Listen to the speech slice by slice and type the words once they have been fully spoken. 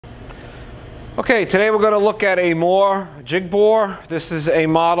Okay, today we're going to look at a Moore jig bore. This is a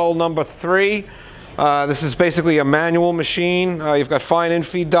model number 3. This is basically a manual machine. You've got fine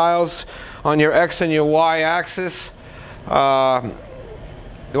in-feed dials on your X and your Y axis. You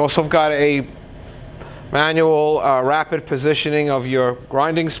also got a manual rapid positioning of your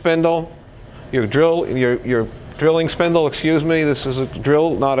grinding spindle, your drilling spindle, excuse me. This is a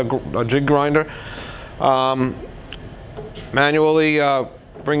drill, not a jig grinder. Manually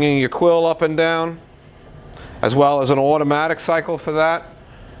bringing your quill up and down, as well as an automatic cycle for that.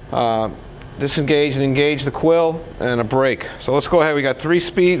 Disengage and engage the quill, and a brake. So let's go ahead. We got 3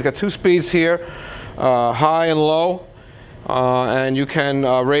 speeds. We got 2 speeds here, high and low, and you can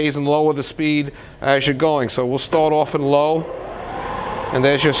raise and lower the speed as you're going. So we'll start off in low, and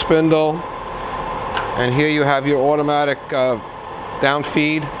there's your spindle, and here you have your automatic down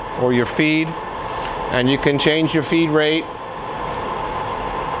feed or your feed, and you can change your feed rate.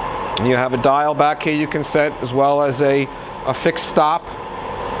 You have a dial back here you can set, as well as a fixed stop.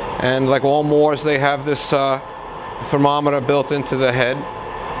 And like all Moores, they have this thermometer built into the head.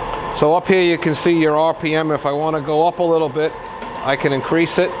 So up here you can see your RPM. If I want to go up a little bit, I can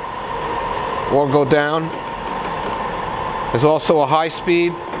increase it or go down. There's also a high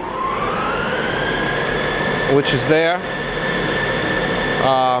speed, which is there.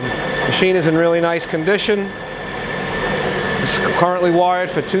 Machine is in really nice condition. It's currently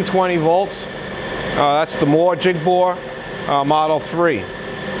wired for 220 volts. That's the Moore jig bore, model 3,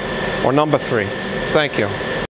 or number 3. Thank you.